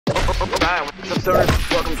Alright, what's up,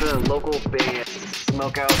 stoners? Welcome to the local band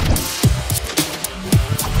Smokeout.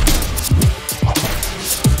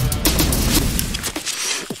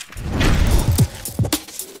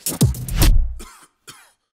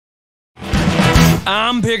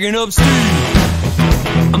 I'm picking up Steve.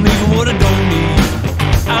 I'm leaving what I don't need.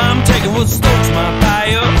 I'm taking what stokes my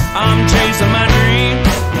fire. I'm chasing my dreams.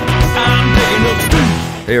 I'm picking up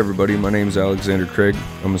Steve. Hey everybody, my name is Alexander Craig.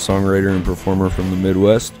 I'm a songwriter and performer from the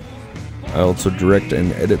Midwest. I also direct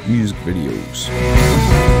and edit music videos.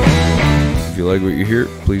 If you like what you hear,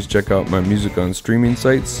 please check out my music on streaming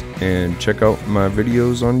sites and check out my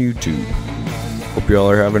videos on YouTube. Hope you all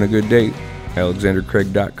are having a good day.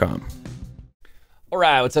 AlexanderCraig.com.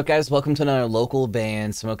 Alright, what's up guys? Welcome to another local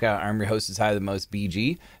band, Smokeout. I'm your host, is High the Most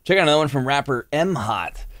BG. Check out another one from rapper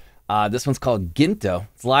Mhot. This one's called Ginto.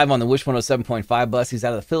 It's live on the Wish 107.5 bus. He's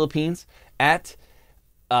out of the Philippines at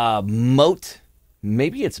Mhot.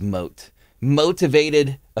 Maybe it's Mhot.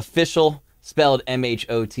 Motivated Official, spelled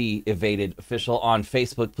M-H-O-T, Evaded Official on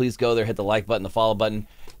Facebook. Please go there, hit the like button, the follow button.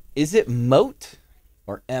 Is it Mhot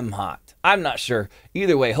or Mhot? I'm not sure.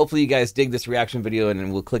 Either way, hopefully you guys dig this reaction video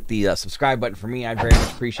and we'll click the subscribe button for me. I'd very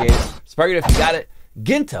much appreciate it. Spark it if you got it.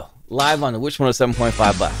 Ginto, live on the Wish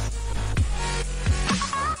 107.5 bus.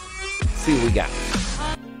 Let's see what we got.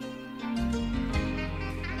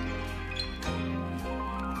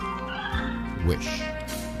 Wish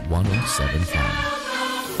 107.5.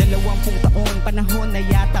 20 taon, panahon na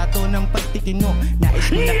yata to ng pagtitino. Nais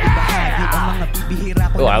ko lang ibahagi ang mga bibihira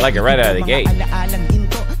ko. Oh, I like it right out of the gate. Alaalang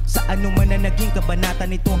ginto sa ano man na naging kabanata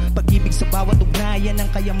nito. Pag-ibig sa bawat ugnayan ng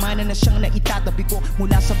kayamanan na siyang naitatabi ko.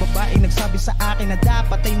 Mula sa babaeng nagsabi sa akin na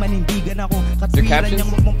dapat ay manindigan ako. Katwiran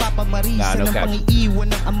niyang huwag mong papamarisa ng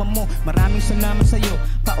pangiiwan ng ama mo. Maraming salamat sa'yo,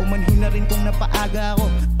 paumanhin na rin kung napaaga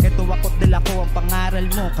ako. Eto ako't dala ko ang pangaral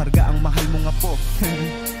mo, karga ang mahal mo nga po.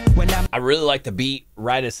 I really like the beat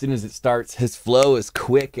right as soon as it starts. His flow is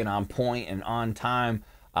quick and on point and on time.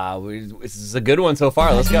 This is a good one so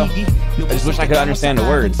far. Let's go. I just wish I could understand the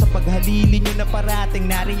words. Sa paghalili nyo na parating,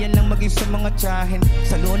 nariyan lang maging sa mga tiyahin.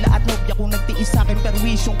 Sa lola at nobya kung nagtiis sa akin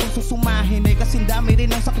perwisyong kung susumahin. Ay kasing dami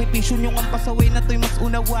rin ang sakripisyo nyong ang pasaway na to'y mas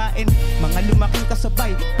unawain. Mga lumaking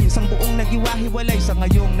kasabay, pinsang buong nagiwahiwalay. Sa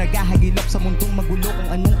ngayong naghahagilap sa mundong magulo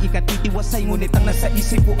kung anong ikatitiwasay. Ngunit ang nasa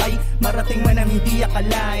isip ko ay marating man ang hindi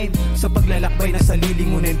akalain. Sa paglalakbay na sa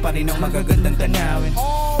lilingunin pa rin ang magagandang tanawin.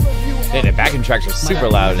 Yeah, the backing tracks are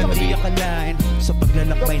super loud in the beat. Sa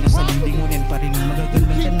paglalakbay na sa lilingunin pa rin ang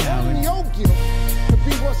magagandang tanawin.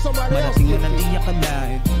 Marating man ang di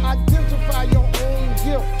akalain. Identify your own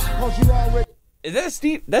guilt, cause you already. Is that a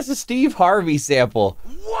Steve? That's a Steve Harvey sample.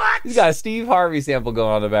 What? He's got a Steve Harvey sample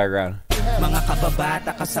going on in the background. Mga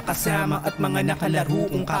kababata kasama at mga nakalaro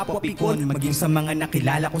kong kapwa-pikon. Maging sa mga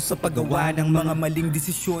nakilala ko sa paggawa ng mga maling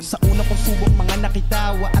desisyon. Sa unang kong subong mga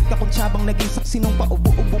nakitawa at kakuntsabang naging saksi nung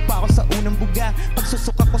paubo-ubo pa ako sa unang buga.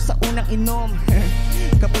 Pagsusuka ko sa unang inom.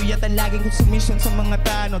 Kapuyatan laging consumption sa mga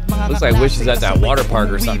tanod. Looks like Wish is at that water park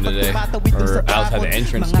or something today. Or outside the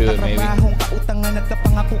entrance to it, maybe. Kautangan at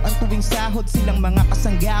kapangakuan tuwing sahod. Silang mga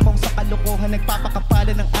kasanggakong sa kalokohan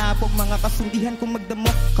nagpapakapalan ng apog. Mga kasundihan kong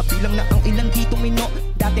magdamok. Kapilang na ang ilang dito mino.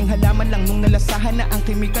 Dating halaman lang nung nalasahan na ang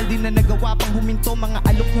chemical din na nagawa pang huminto. Mga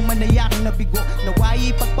alok ng manayaking nabigo.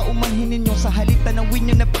 Naway pagpaumanhin ninyo sa halip tanawin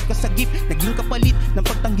nyo na pagkasagip. Naging kapalit ng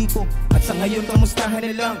pagtanggi ko. At sa ngayon kamustahan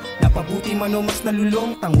na lang. Napabuti man o mas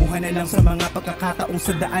nalulong. Tanguhan na lang sa mga pagkakataong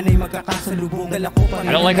sa daan ay magkakasalubong.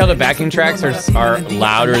 I don't like how the backing tracks are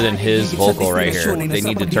louder than his vocal right here. They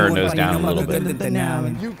need to turn those down a little bit.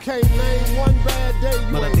 You can't name one bad day.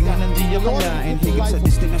 Marating na ng di akalain. Higit sa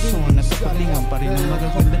destinasyon na sa paglingan pa rin ang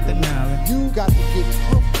magagandang tanawin. You got to get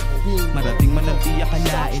comfortable being. Marating man ang di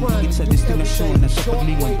akalain. Higit sa destinasyon na sa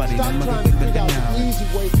paglingan pa rin ang magagandang tanawin.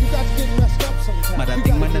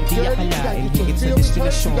 Marating man ang di akalain. Higit sa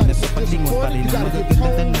destinasyon na sa paglingan pa rin ang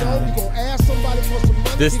magagandang tanawin.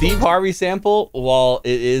 The Steve Harvey sample, while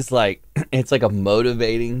it is like, it's like a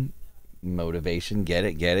motivation. Get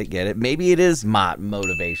it. Maybe it is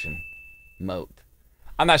motivation. Mhot.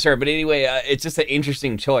 I'm not sure, but anyway, it's just an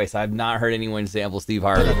interesting choice. I've not heard anyone sample Steve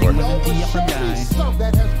Harvey before.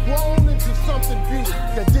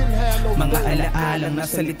 Mga alaalang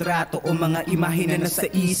nasa litrato o mga imahe na nasa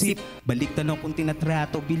isip. Balik tanong kung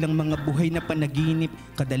tinatrato bilang mga buhay na panaginip.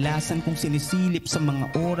 Kadalasan kong sinisilip sa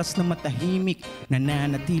mga oras na matahimik.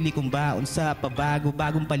 Nananatili kong baon sa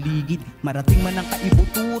pabago-bagong paligid. Marating man ang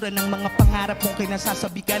kaibuturan ng mga pangarap mong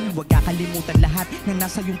kinasasabikan. Huwag kakalimutan lahat na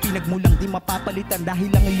nasa iyong pinagmulang di mapapalitan.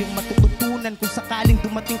 Dahil lang iyong matututunan kung sakaling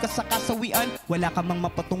dumating ka sa kasawian. Wala ka mang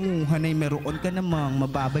mapatunguhan ay meron ka namang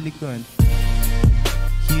mababalikan.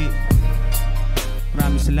 Yeah.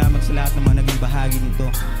 Maraming salamat sa lahat ng mga naging bahagi nito.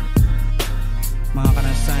 Mga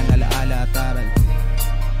karanasan, alaala at aral.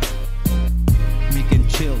 We can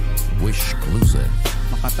chill. Wish Exclusive.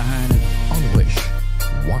 Makatahanan. On Wish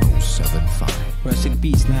 107.5. Rest in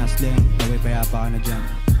peace na Hasling. Naway payapa ka na dyan.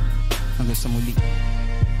 Hanggang sa muli.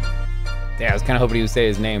 Yeah, I was kind of hoping he would say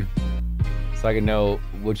his name so I could know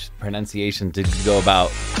which pronunciation to go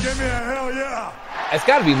about. Give me a hell yeah. It's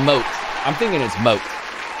got to be Mhot. I'm thinking it's Mhot.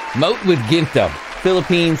 Mhot with Ginto.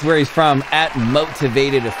 Philippines, where he's from, at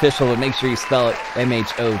Motivated Official. But make sure you spell it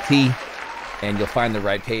M-H-O-T, and you'll find the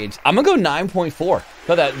right page. I'm going to go 9.4.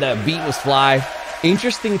 Thought that beat was fly.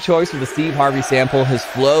 Interesting choice with the Steve Harvey sample. His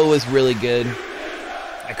flow is really good.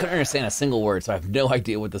 I couldn't understand a single word, so I have no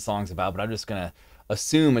idea what the song's about, but I'm just going to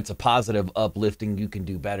assume it's a positive, uplifting, you can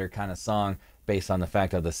do better kind of song based on the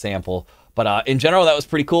fact of the sample. But in general, that was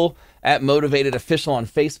pretty cool. At Motivated Official on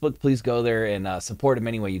Facebook, please go there and support him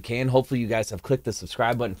any way you can. Hopefully you guys have clicked the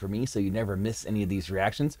subscribe button for me so you never miss any of these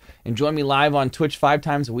reactions. And join me live on Twitch 5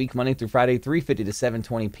 times a week, Monday through Friday, 3:50 to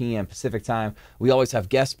 7:20 p.m. Pacific time. We always have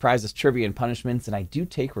guests, prizes, trivia, and punishments. And I do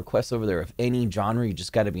take requests over there of any genre. You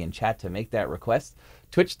just got to be in chat to make that request.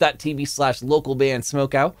 Twitch.tv/localband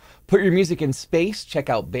Smokeout. Put your music in space. Check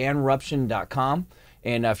out bandruption.com.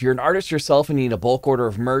 And if you're an artist yourself and you need a bulk order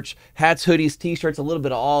of merch, hats, hoodies, t-shirts, a little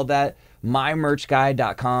bit of all of that,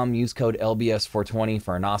 mymerchguy.com. Use code LBS420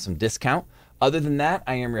 for an awesome discount. Other than that,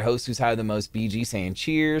 I am your host who's higher than most, BG, saying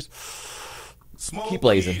cheers, keep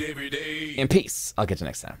blazing, and peace. I'll get you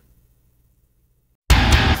next time.